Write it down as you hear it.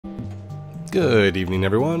Good evening,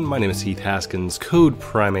 everyone. My name is Heath Haskins, Code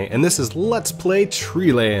Primate, and this is Let's Play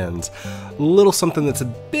TreeLands. A little something that's a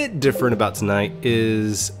bit different about tonight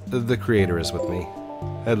is the creator is with me.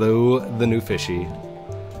 Hello, TheNewFissy.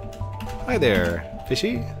 Hi there,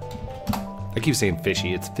 Fishy. I keep saying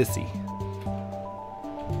fishy, it's Fissy.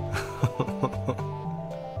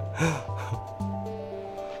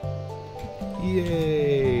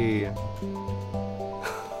 Yay!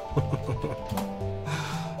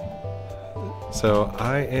 So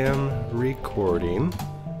I am recording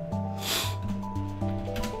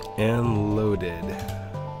and loaded.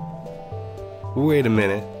 Wait a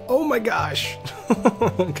minute. Oh my gosh!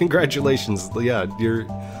 Congratulations. Yeah,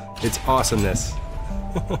 it's awesomeness.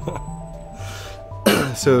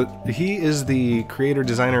 So he is the creator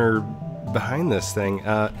designer behind this thing.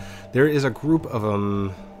 There is a group of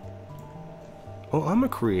them. Oh, I'm a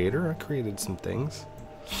creator. I created some things.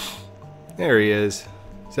 There he is.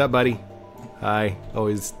 What's up, buddy? Hi.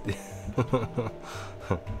 Always.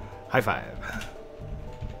 High five.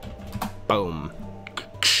 Boom.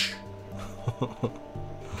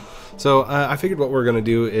 So I figured what we're going to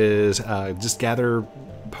do is just gather,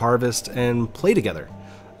 harvest, and play together.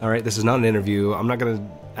 Alright, this is not an interview. I'm not going to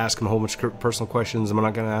ask him a whole bunch of personal questions. I'm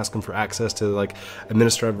not going to ask him for access to like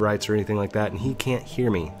administrative rights or anything like that, and he can't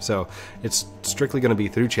hear me. So it's strictly going to be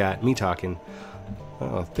through chat, me talking.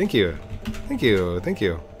 Oh, thank you. Thank you. Thank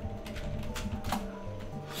you.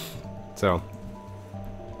 So,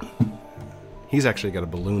 he's actually got a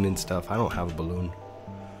balloon and stuff. I don't have a balloon,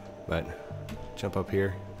 but jump up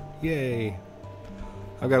here. Yay!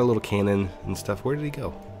 I've got a little cannon and stuff. Where did he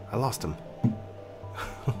go? I lost him.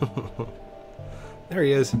 There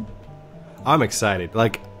he is. I'm excited.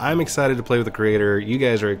 Like, I'm excited to play with the creator. You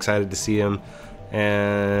guys are excited to see him.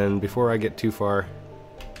 And before I get too far...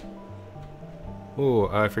 Oh,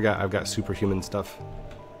 I forgot I've got superhuman stuff.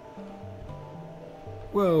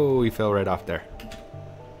 Whoa, he fell right off there.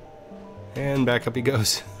 And back up he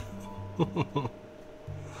goes.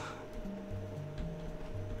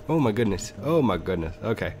 Oh my goodness. Oh my goodness.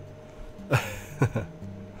 Okay.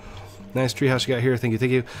 Nice treehouse you got here. Thank you,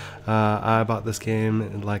 thank you. I bought this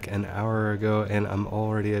game like an hour ago and I'm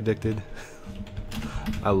already addicted.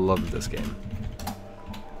 I love this game.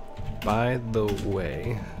 By the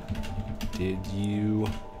way, did you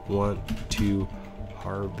want to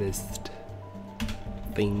harvest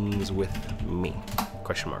things with me?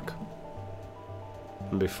 Question mark.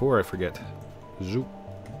 And before I forget, zoop.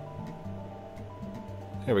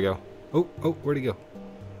 There we go. Oh, where'd he go?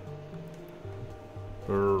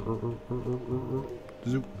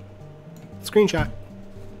 Zoop. Screenshot.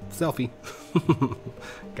 Selfie.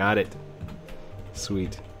 Got it.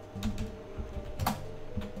 Sweet.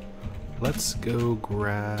 Let's go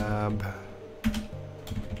grab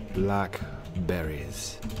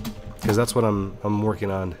blackberries. Because that's what I'm working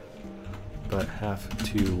on, but have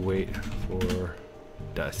to wait for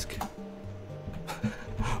dusk.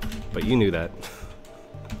 But you knew that.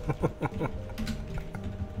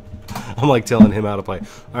 I'm like telling him how to play.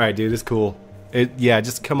 All right, dude, it's cool. Yeah,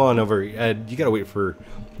 just come on over. You gotta wait for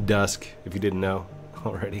dusk if you didn't know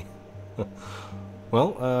already.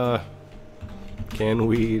 Well, can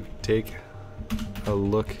we take a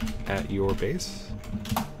look at your base?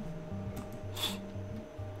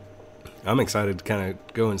 I'm excited to kind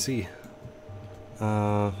of go and see.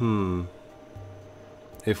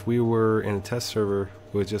 If we were in a test server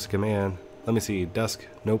with just a command, let me see, dusk,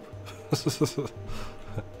 nope.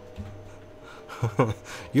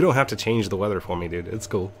 You don't have to change the weather for me, dude, it's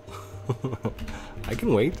cool. I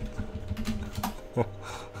can wait.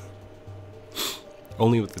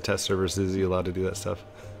 Only with the test servers is he allowed to do that stuff.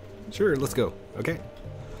 Sure, let's go, okay.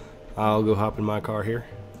 I'll go hop in my car here.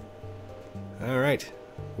 Alright.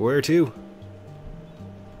 Where to?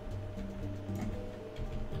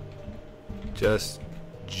 Just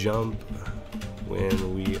jump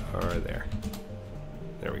when we are there.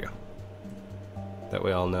 There we go. That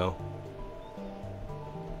way I'll know.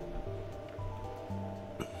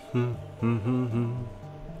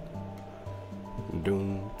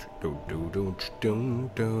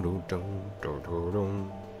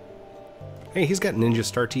 Hey, he's got ninja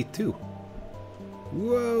star teeth too.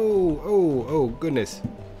 Whoa! Oh, goodness.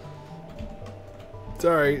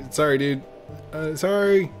 Sorry, dude.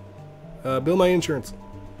 Sorry. Bill my insurance.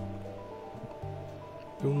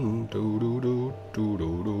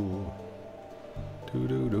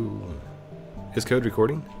 Is code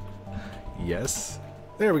recording? Yes.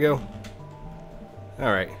 There we go.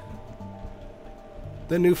 Alright.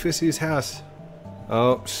 TheNewFissy's house.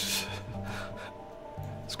 Oh.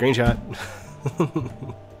 Screenshot.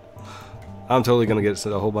 I'm totally gonna get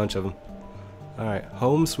a whole bunch of them. Alright,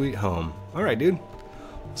 home sweet home. Alright, dude.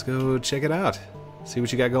 Let's go check it out. See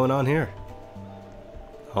what you got going on here.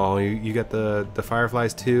 Oh, you got the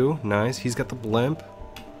fireflies too. Nice. He's got the blimp.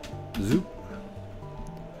 Zoop.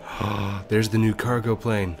 There's the new cargo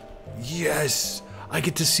plane. Yes! I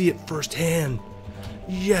get to see it firsthand.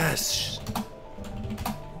 Yes!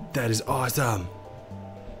 That is awesome.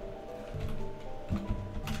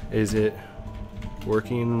 Is it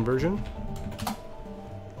working version?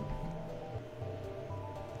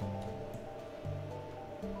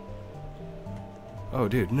 Oh,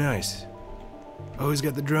 dude, nice. Oh, he's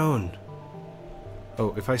got the drone.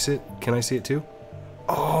 Oh, if I sit, can I see it too?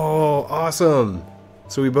 Oh, awesome.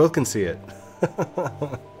 So we both can see it.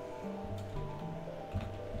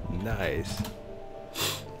 Nice.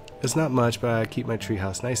 It's not much, but I keep my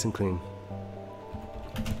treehouse nice and clean.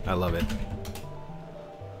 I love it.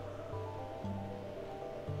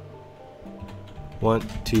 Want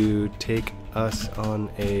to take us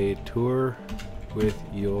on a tour with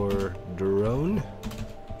your drone?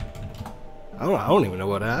 I don't even know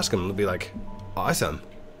what to ask him. It'll be like, awesome.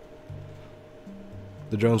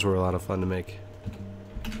 The drones were a lot of fun to make.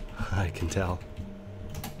 I can tell.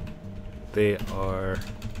 They are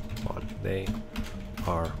fun. They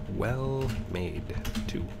are well made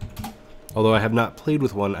too. Although I have not played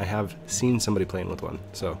with one, I have seen somebody playing with one.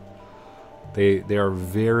 So they are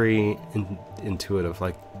very intuitive,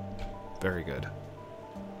 like very good.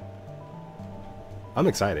 I'm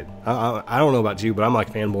excited. I don't know about you, but I'm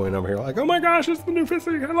like fanboying over here, like, oh my gosh, it's the new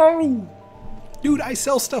Fissy. Hello, dude! I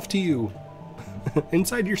sell stuff to you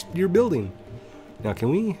inside your building. Now, can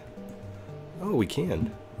we? Oh, we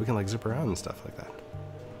can. We can like zip around and stuff like that.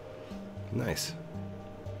 Nice.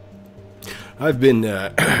 I've been,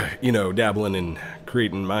 you know, dabbling in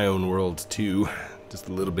creating my own worlds too, just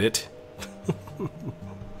a little bit.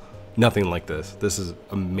 Nothing like this. This is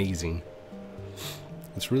amazing.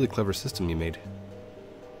 It's a really clever system you made.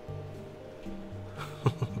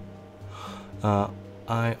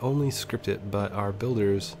 I only script it, but our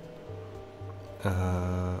builders,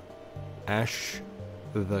 Ash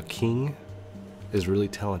the King, is really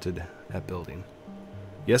talented at building.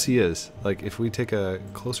 Yes, he is. Like, if we take a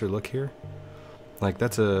closer look here, like,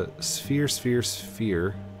 that's a sphere.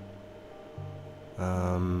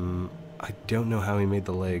 I don't know how he made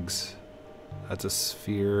the legs. That's a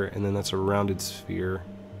sphere, and then that's a rounded sphere.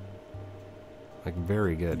 Like,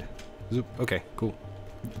 very good. Zoop. Okay, cool.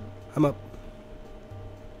 I'm up.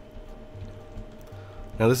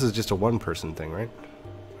 Now this is just a one-person thing, right?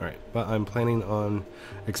 Alright, but I'm planning on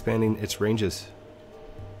expanding its ranges.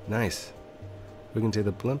 Nice. We can take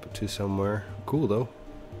the blimp to somewhere. Cool, though.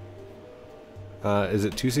 Is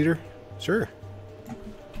it two-seater? Sure.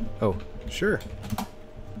 Oh, sure.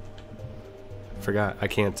 Forgot, I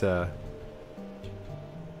can't,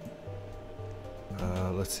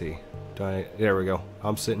 let's see. There we go.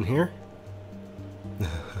 I'm sitting here. I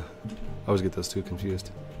always get those two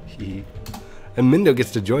confused. And Mindo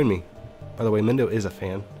gets to join me. By the way, Mindo is a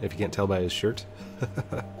fan, if you can't tell by his shirt.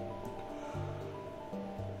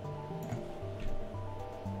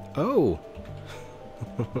 Oh!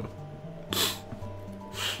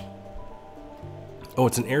 Oh,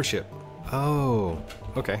 it's an airship. Oh,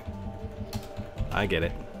 okay. I get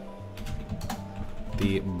it.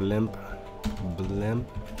 The blimp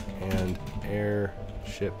and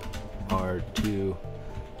airship are two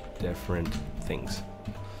different things.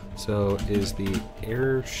 So is the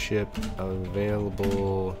airship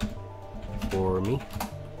available for me?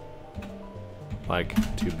 Like,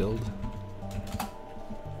 to build?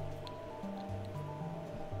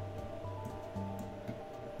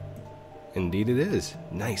 Indeed it is.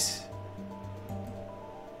 Nice.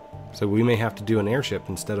 So we may have to do an airship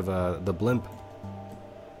instead of the blimp.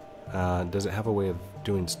 Does it have a way of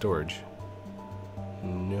doing storage?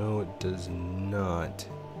 No, it does not.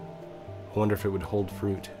 I wonder if it would hold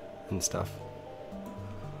fruit and stuff.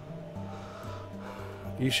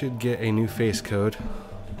 You should get a new face code.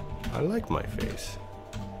 I like my face.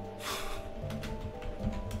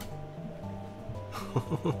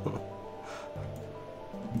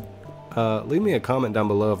 Leave me a comment down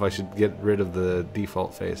below if I should get rid of the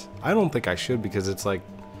default face. I don't think I should, because it's like,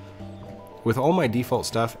 with all my default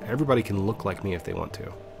stuff, everybody can look like me if they want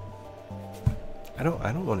to. I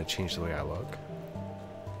don't want to change the way I look.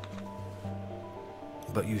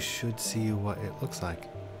 But you should see what it looks like.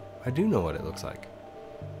 I do know what it looks like.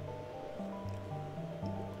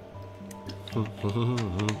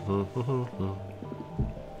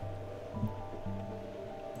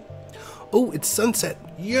 Oh, it's sunset.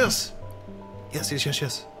 Yes.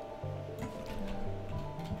 Yes.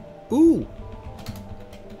 Ooh.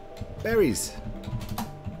 Berries.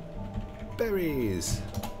 berries.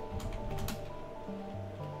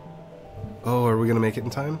 Oh, are we gonna make it in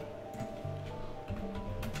time?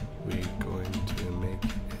 We going to make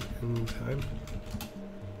it in time?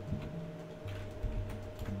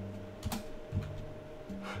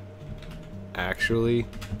 Actually,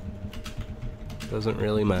 doesn't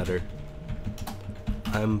really matter.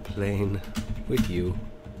 I'm playing with you,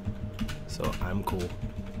 so I'm cool.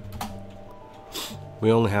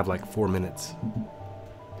 We only have like 4 minutes.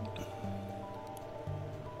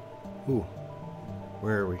 Ooh,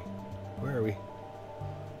 where are we? Where are we?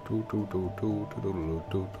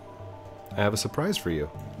 I have a surprise for you.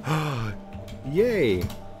 Yay!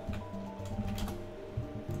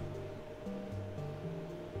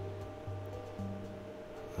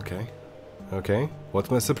 Okay. Okay. What's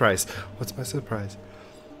my surprise? What's my surprise?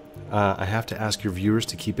 I have to ask your viewers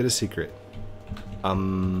to keep it a secret.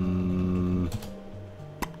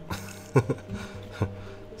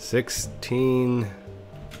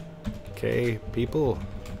 16K people?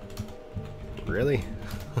 Really?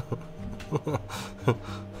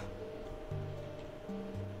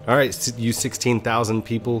 Alright, you 16,000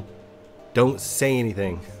 people, don't say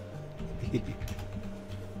anything.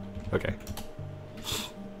 Okay.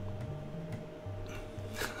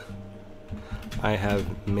 I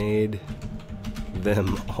have made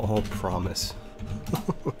them all promise.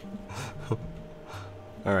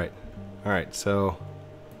 Alright. Alright, so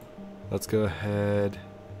let's go ahead.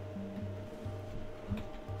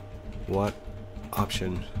 What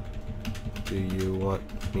option do you want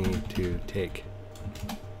me to take?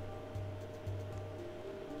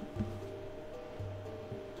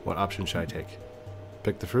 What option should I take?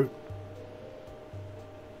 Pick the fruit?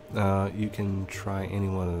 You can try any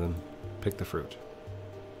one of them. Pick the fruit.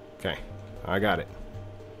 Okay, I got it.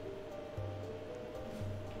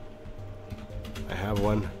 I have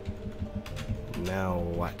one. Now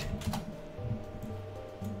what?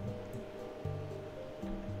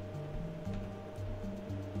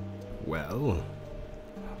 Well,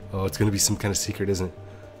 oh, it's gonna be some kind of secret, isn't it?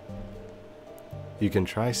 You can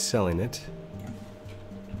try selling it,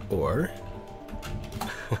 or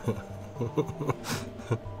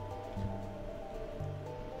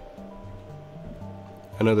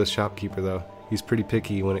I know this shopkeeper though, he's pretty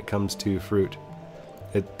picky when it comes to fruit.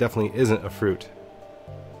 It definitely isn't a fruit.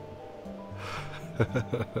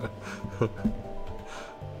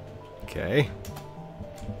 Okay.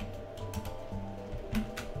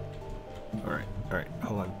 Alright,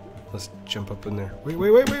 hold on. Let's jump up in there. Wait.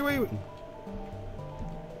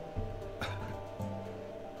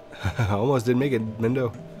 I almost didn't make it,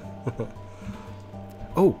 Mendo.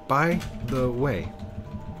 Oh, by the way,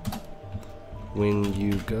 when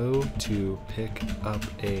you go to pick up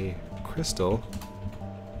a crystal,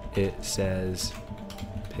 it says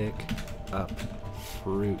pick up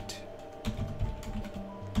fruit.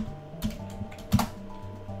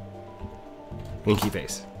 Winky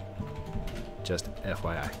face. Just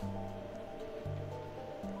FYI.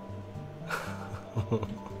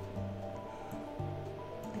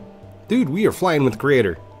 Dude, we are flying with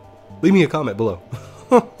Creator. Leave me a comment below.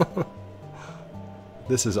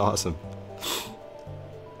 This is awesome.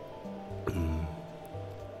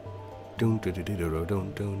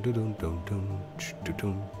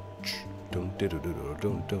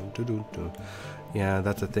 Yeah,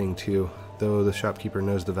 that's a thing too. Though the shopkeeper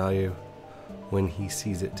knows the value when he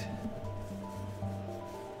sees it.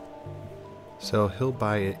 So he'll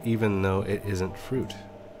buy it even though it isn't fruit.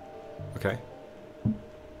 Okay.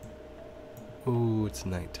 Ooh, it's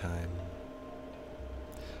nighttime.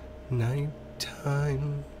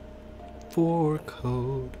 Nighttime for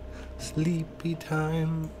cold, sleepy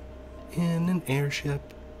time in an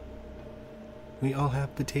airship. We all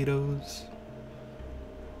have potatoes.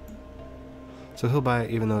 So he'll buy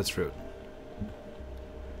it even though it's fruit.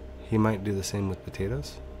 He might do the same with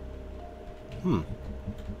potatoes.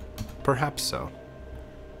 Perhaps so.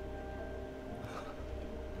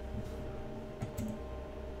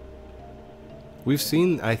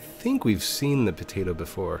 I think we've seen the potato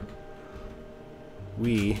before.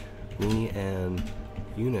 Me and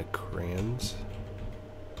Unicrans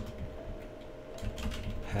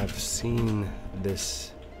have seen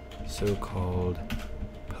this so-called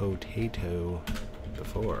potato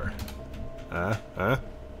before.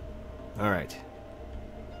 Alright.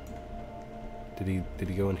 Did he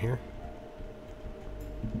go in here?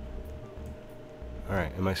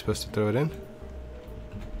 Alright, am I supposed to throw it in?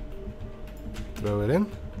 Throw it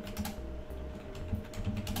in?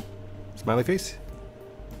 Smiley face?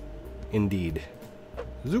 Indeed.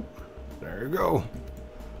 Zoop. There you go.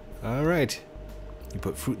 Alright. You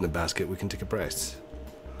put fruit in the basket, we can take a price.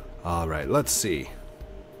 Alright, let's see.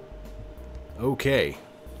 Okay.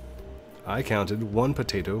 I counted 1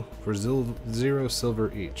 potato for 0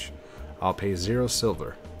 silver each. I'll pay 0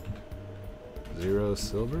 silver. 0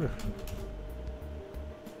 silver?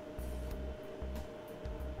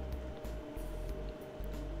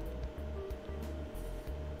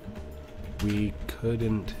 We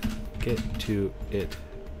couldn't get to it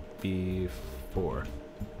before.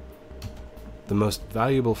 The most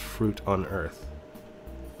valuable fruit on Earth.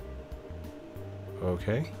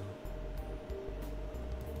 Okay.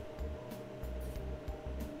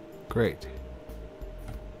 Great.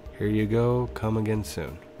 Here you go. Come again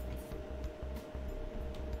soon.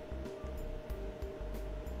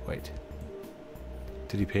 Wait.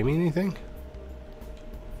 Did he pay me anything?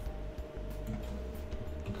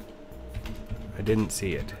 I didn't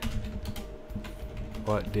see it.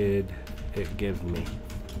 What did it give me?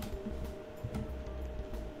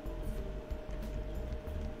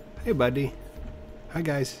 Hey, buddy. Hi,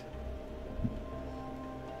 guys.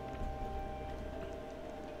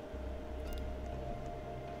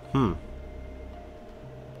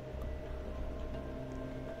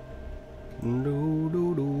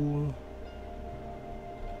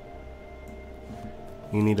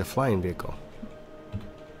 You need a flying vehicle.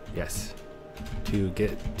 Yes. To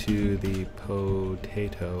get to the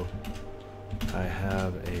potato, I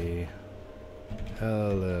have a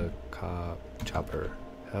helicopter.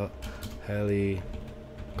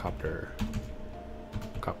 Helicopter.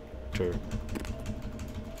 Copter.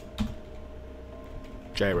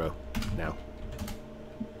 Gyro. Now.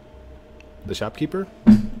 The shopkeeper?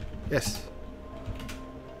 Yes.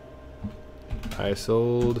 I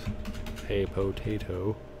sold a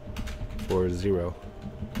potato for 0,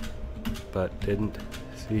 but didn't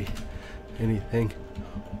see anything.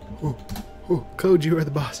 Oh, Code, you are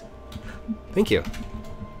the boss. Thank you.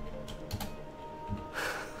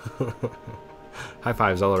 High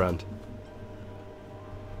fives all around.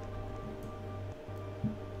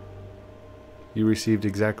 You received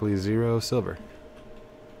exactly 0 silver.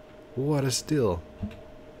 What a steal.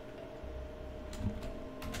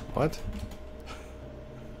 What?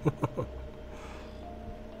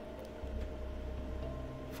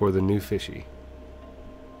 For the new fishy.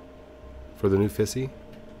 For the new fissy?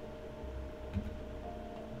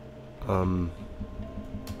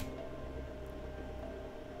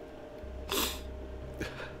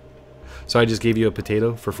 So I just gave you a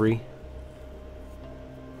potato for free?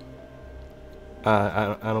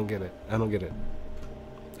 I don't get it. I don't get it.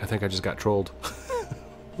 I think I just got trolled.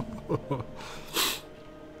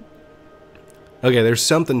 Okay, there's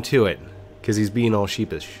something to it, because he's being all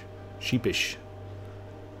sheepish.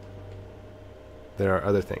 There are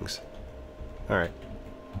other things. Alright.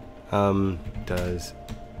 Does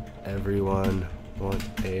everyone want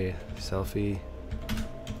a selfie?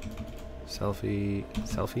 Selfie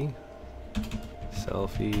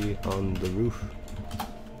on the roof?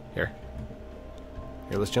 Here,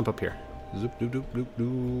 let's jump up here. Zoop doo doo doo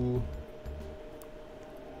doo.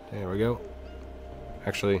 There we go.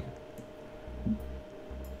 Actually,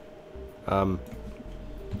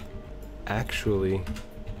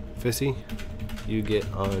 Fissy, you get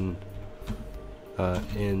on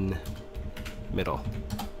in middle,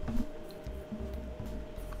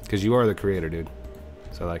 because you are the creator, dude.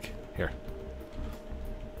 So like, here.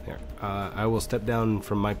 I will step down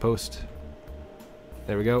from my post.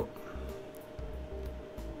 There we go.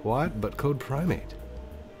 What? But code primate.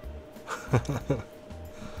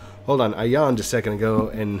 Hold on, I yawned a second ago,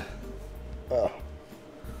 and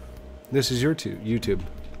this is your YouTube.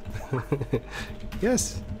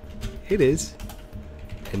 Yes, it is.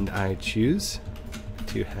 And I choose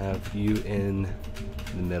to have you in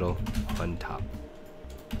the middle on top.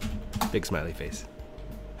 Big smiley face.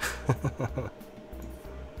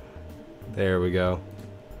 There we go.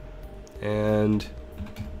 And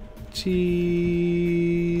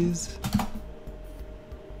cheese.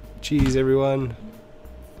 Cheese, everyone.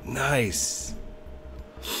 Nice.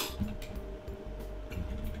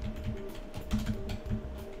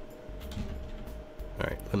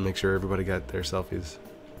 Alright, let me make sure everybody got their selfies.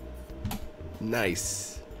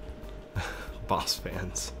 Nice. Boss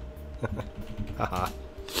fans. Haha.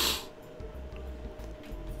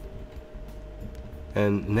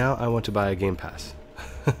 And now I want to buy a Game Pass.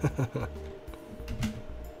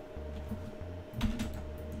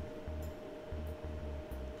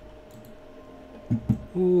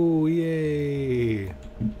 Ooh, yay!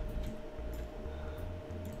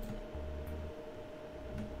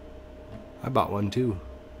 I bought one too.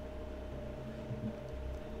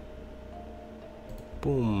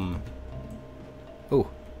 Boom. Oh,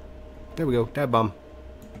 there we go. Dab bomb.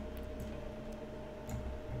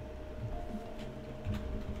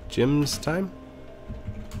 Gems time?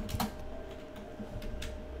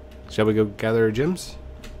 Shall we go gather gems?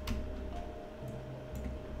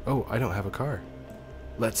 Oh, I don't have a car.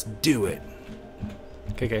 Let's do it.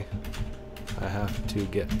 Okay. I have to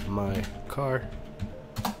get my car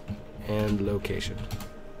and location.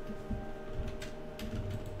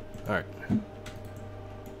 Alright.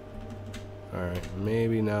 Alright,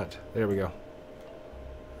 maybe not. There we go.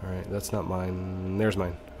 Alright, that's not mine. There's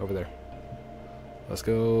mine. Over there. Let's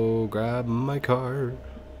go grab my car.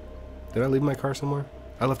 Did I leave my car somewhere?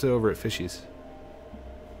 I left it over at Fishy's.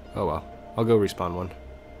 Oh well. I'll go respawn one.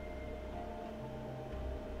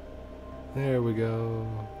 There we go.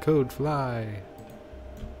 Code fly.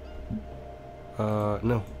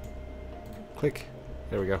 No. Click.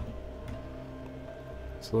 There we go.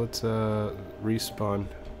 So let's respawn.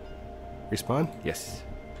 Respawn? Yes.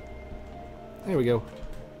 There we go.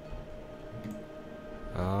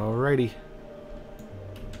 Alrighty.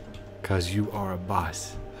 'Cause you are a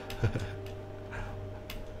boss.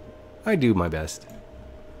 I do my best.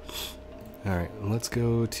 Alright, let's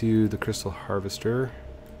go to the crystal harvester.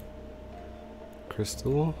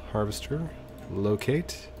 Crystal harvester.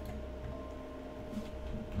 Locate.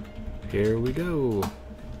 Here we go.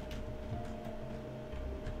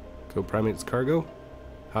 Go primate's cargo.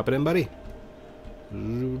 Hop it in, buddy.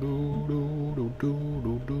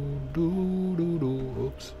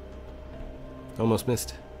 Oops. Almost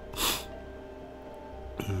missed.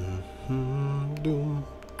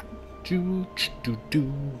 Dude,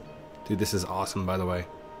 this is awesome, by the way.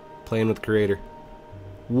 Playing with the creator.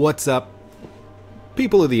 What's up,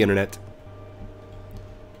 people of the internet?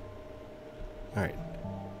 Alright.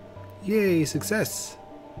 Yay, success!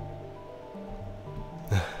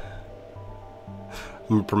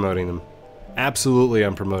 I'm promoting them. Absolutely,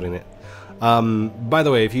 I'm promoting it. By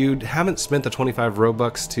the way, if you haven't spent the 25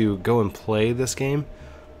 Robux to go and play this game,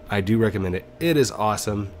 I do recommend it. It is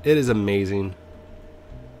awesome. It is amazing.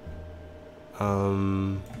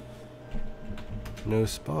 No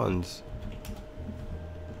spawns.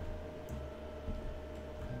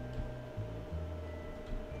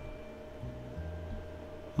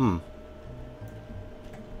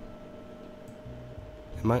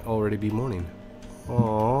 It might already be morning.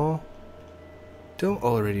 Aww. Don't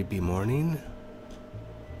already be morning.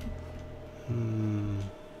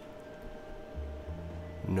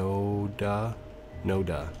 No duh. No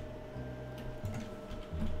duh.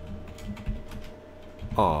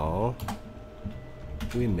 Aww.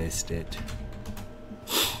 We missed it.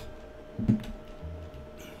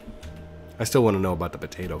 I still want to know about the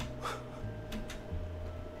potato.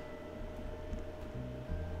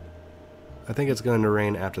 I think it's going to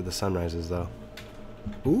rain after the sun rises, though.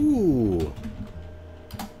 Ooh!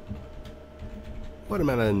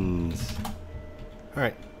 Watermelons!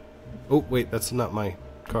 Alright. Oh, wait, that's not my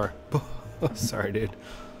car. Sorry, dude.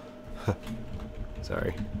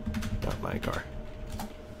 Sorry. Not my car.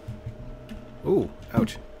 Ooh,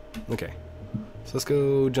 ouch. Okay. So let's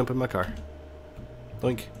go jump in my car.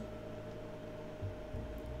 Boink.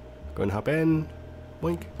 Go and hop in.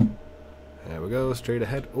 Boink. There we go, straight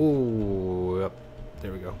ahead. Oh, yep.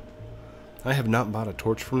 There we go. I have not bought a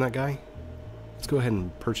torch from that guy. Let's go ahead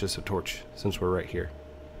and purchase a torch since we're right here.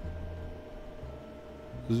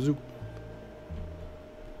 Zoop.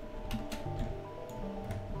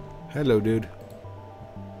 Hello, dude.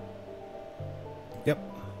 Yep,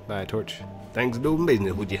 buy a torch. Thanks for doing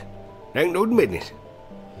business with you. Thanks for doing business.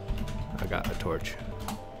 I got a torch.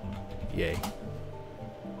 Yay.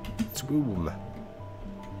 Screw.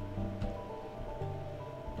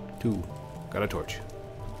 2. Got a torch.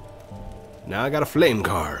 Now I got a flame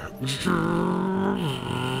car.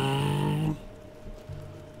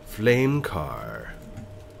 Flame car.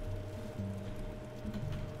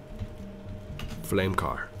 Flame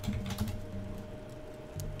car.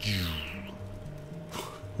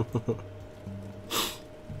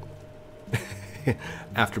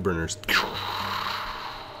 Afterburners.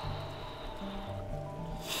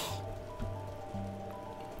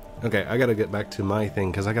 Okay, I gotta get back to my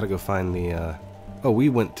thing because I gotta go find the. Oh, we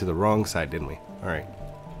went to the wrong side, didn't we? All right.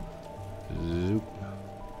 Zoop.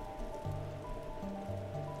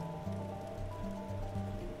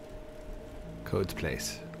 Code's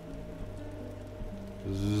place.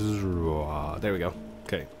 There we go.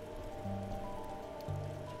 Okay.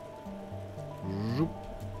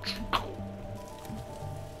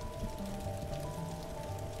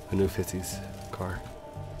 TheNewFissy's car.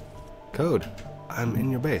 Code. I'm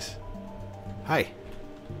in your base. Hi.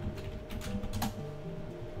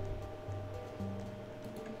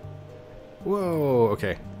 Whoa,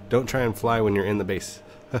 okay. Don't try and fly when you're in the base.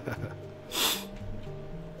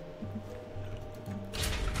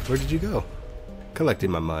 Where did you go?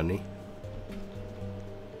 Collecting my money.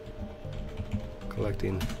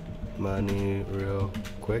 Collecting money real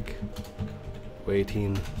quick.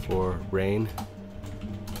 Waiting for rain.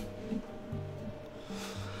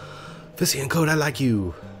 Fissy and Code, I like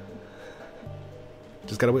you.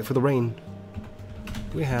 Just gotta wait for the rain.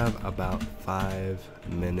 We have about 5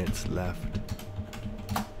 minutes left.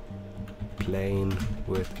 Playing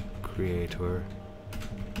with Creator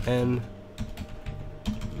and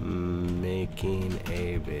making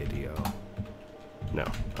a video. No,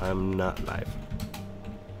 I'm not live,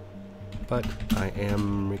 but I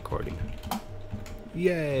am recording.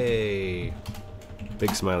 Yay!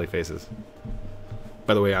 Big smiley faces.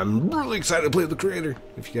 By the way, I'm really excited to play with the Creator,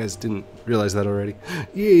 if you guys didn't realize that already.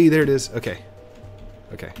 Yay, there it is. Okay.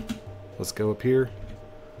 Okay. Let's go up here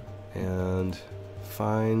and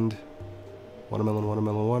find watermelon,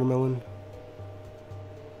 watermelon, watermelon.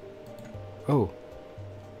 Oh.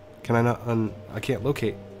 Can I not I can't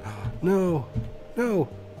locate. No. No.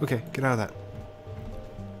 Okay, get out of that.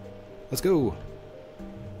 Let's go.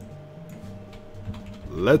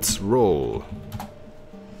 Let's roll.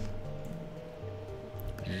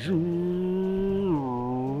 If you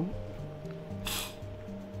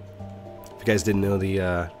guys didn't know,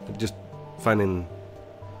 the just finding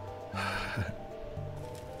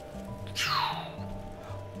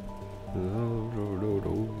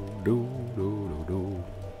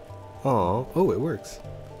oh, it works.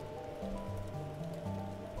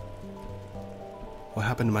 What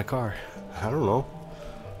happened to my car? I don't know.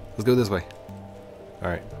 Let's go this way.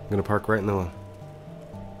 Alright, I'm gonna park right in the one.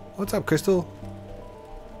 What's up, Crystal?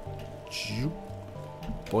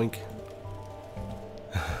 Boink.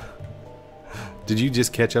 Did you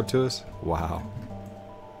just catch up to us? Wow.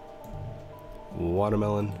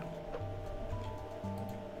 Watermelon.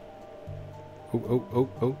 Oh, oh, oh,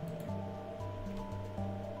 oh.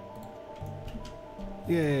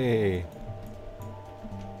 Yay.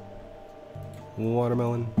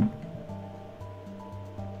 Watermelon.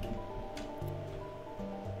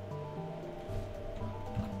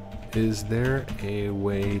 Is there a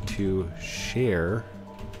way to share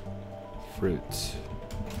fruits?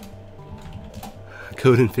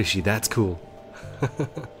 Code and Fishy, that's cool.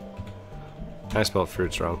 I spelled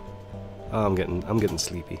fruits wrong. Oh, I'm getting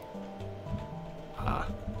sleepy. Ah,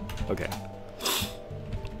 okay.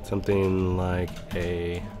 Something like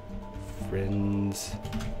a friends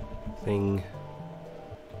thing.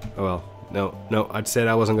 Oh well, no, I said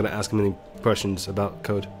I wasn't gonna ask him any questions about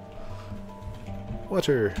code.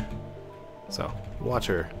 Water. So,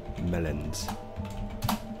 watermelons.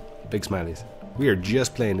 Big smileys. We are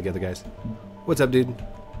just playing together, guys. What's up, dude?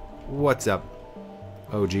 What's up?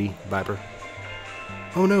 OG Viper.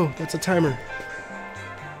 Oh no, that's a timer.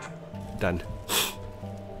 Done.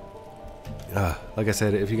 Like I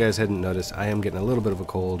said, if you guys hadn't noticed, I am getting a little bit of a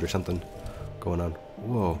cold or something going on.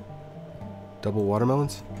 Whoa. Double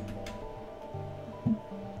watermelons?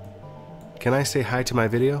 Can I say hi to my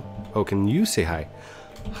video? Oh, can you say hi?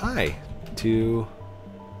 Hi to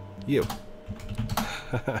you.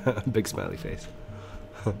 Big smiley face.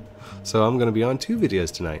 So I'm gonna be on 2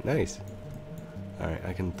 videos tonight. Nice. Alright,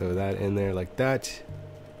 I can throw that in there like that.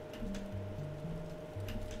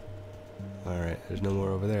 Alright, there's no more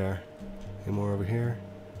over there. Any more over here?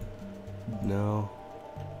 No.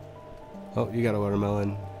 Oh, you got a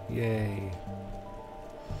watermelon. Yay.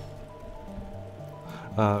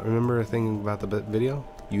 Remember a thing about the video?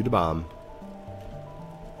 You the bomb.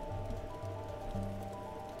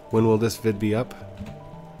 When will this vid be up?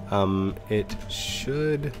 It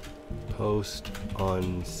should post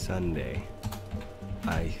on Sunday,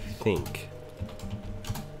 I think.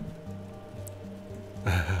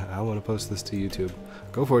 I want to post this to YouTube.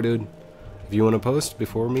 Go for it, dude. If you want to post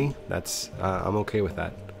before me, that's I'm okay with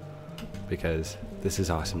that, because this is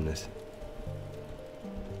awesomeness.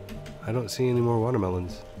 I don't see any more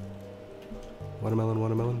watermelons. Watermelon,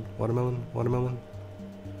 watermelon, watermelon, watermelon.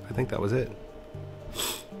 I think that was it.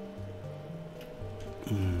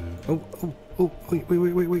 Oh,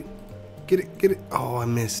 wait. Get it. Oh, I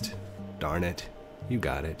missed. Darn it. You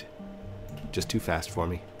got it. Just too fast for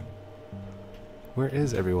me. Where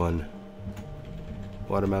is everyone?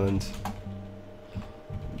 Watermelons.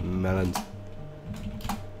 Melons.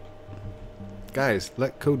 Guys,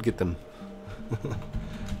 let Code get them.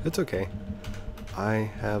 It's okay.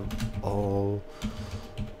 I have all...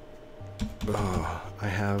 I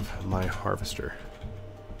have my harvester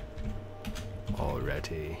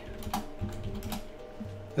already.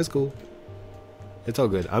 That's cool. It's all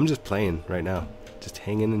good. I'm just playing right now. Just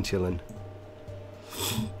hanging and chilling.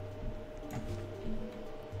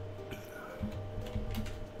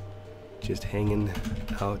 Just hanging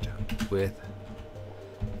out with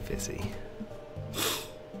Fissy.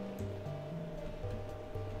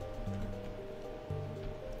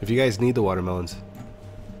 If you guys need the watermelons,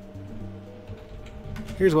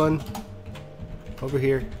 here's one over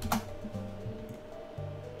here.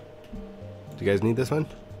 Do you guys need this one?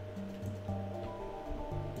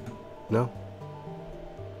 No?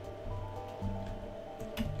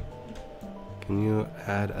 Can you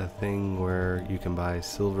add a thing where you can buy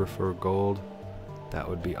silver for gold? That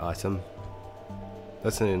would be awesome.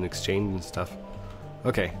 That's an exchange and stuff.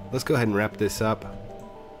 Okay, let's go ahead and wrap this up.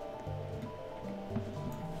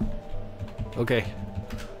 Okay,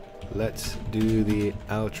 let's do the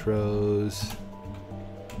outros.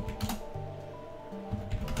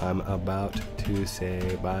 I'm about to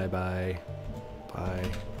say bye-bye.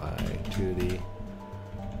 Bye-bye to the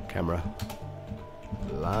camera.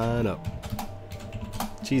 Line up.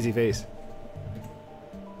 Cheesy face.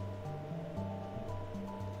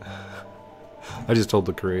 I just told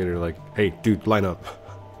the creator, like, hey, dude, line up.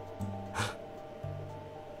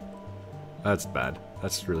 That's bad.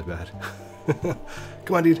 That's really bad.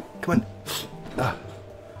 Come on, dude. Come on.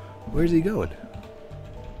 Where's he going?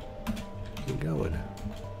 Where's he going?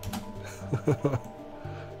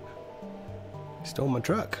 He stole my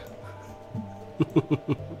truck.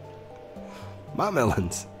 My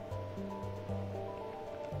melons.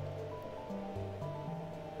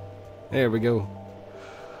 There we go.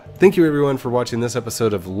 Thank you everyone for watching this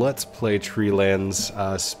episode of Let's Play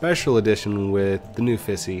TreeLands, special edition with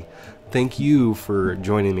TheNewFissy. Thank you for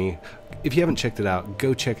joining me. If you haven't checked it out,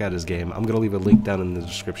 go check out his game. I'm going to leave a link down in the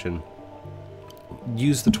description.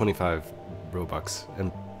 Use the 25 Robux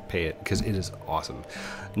and pay it, because it is awesome.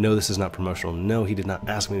 No, this is not promotional. No, he did not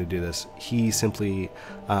ask me to do this. He simply,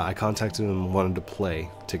 I contacted him and wanted to play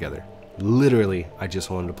together. Literally, I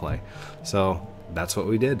just wanted to play. So that's what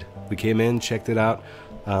we did. We came in, checked it out,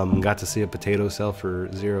 got to see a potato sell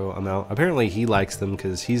for 0 amount. Apparently he likes them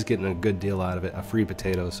because he's getting a good deal out of it, a free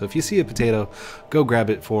potato. So if you see a potato, go grab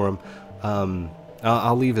it for him.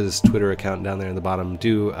 I'll leave his Twitter account down there in the bottom.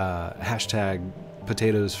 Do hashtag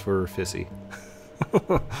potatoes for Fissy.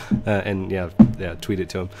 And yeah, tweet it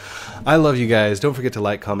to him. I love you guys. Don't forget to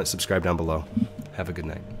like, comment, subscribe down below. Have a good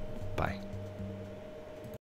night. Bye.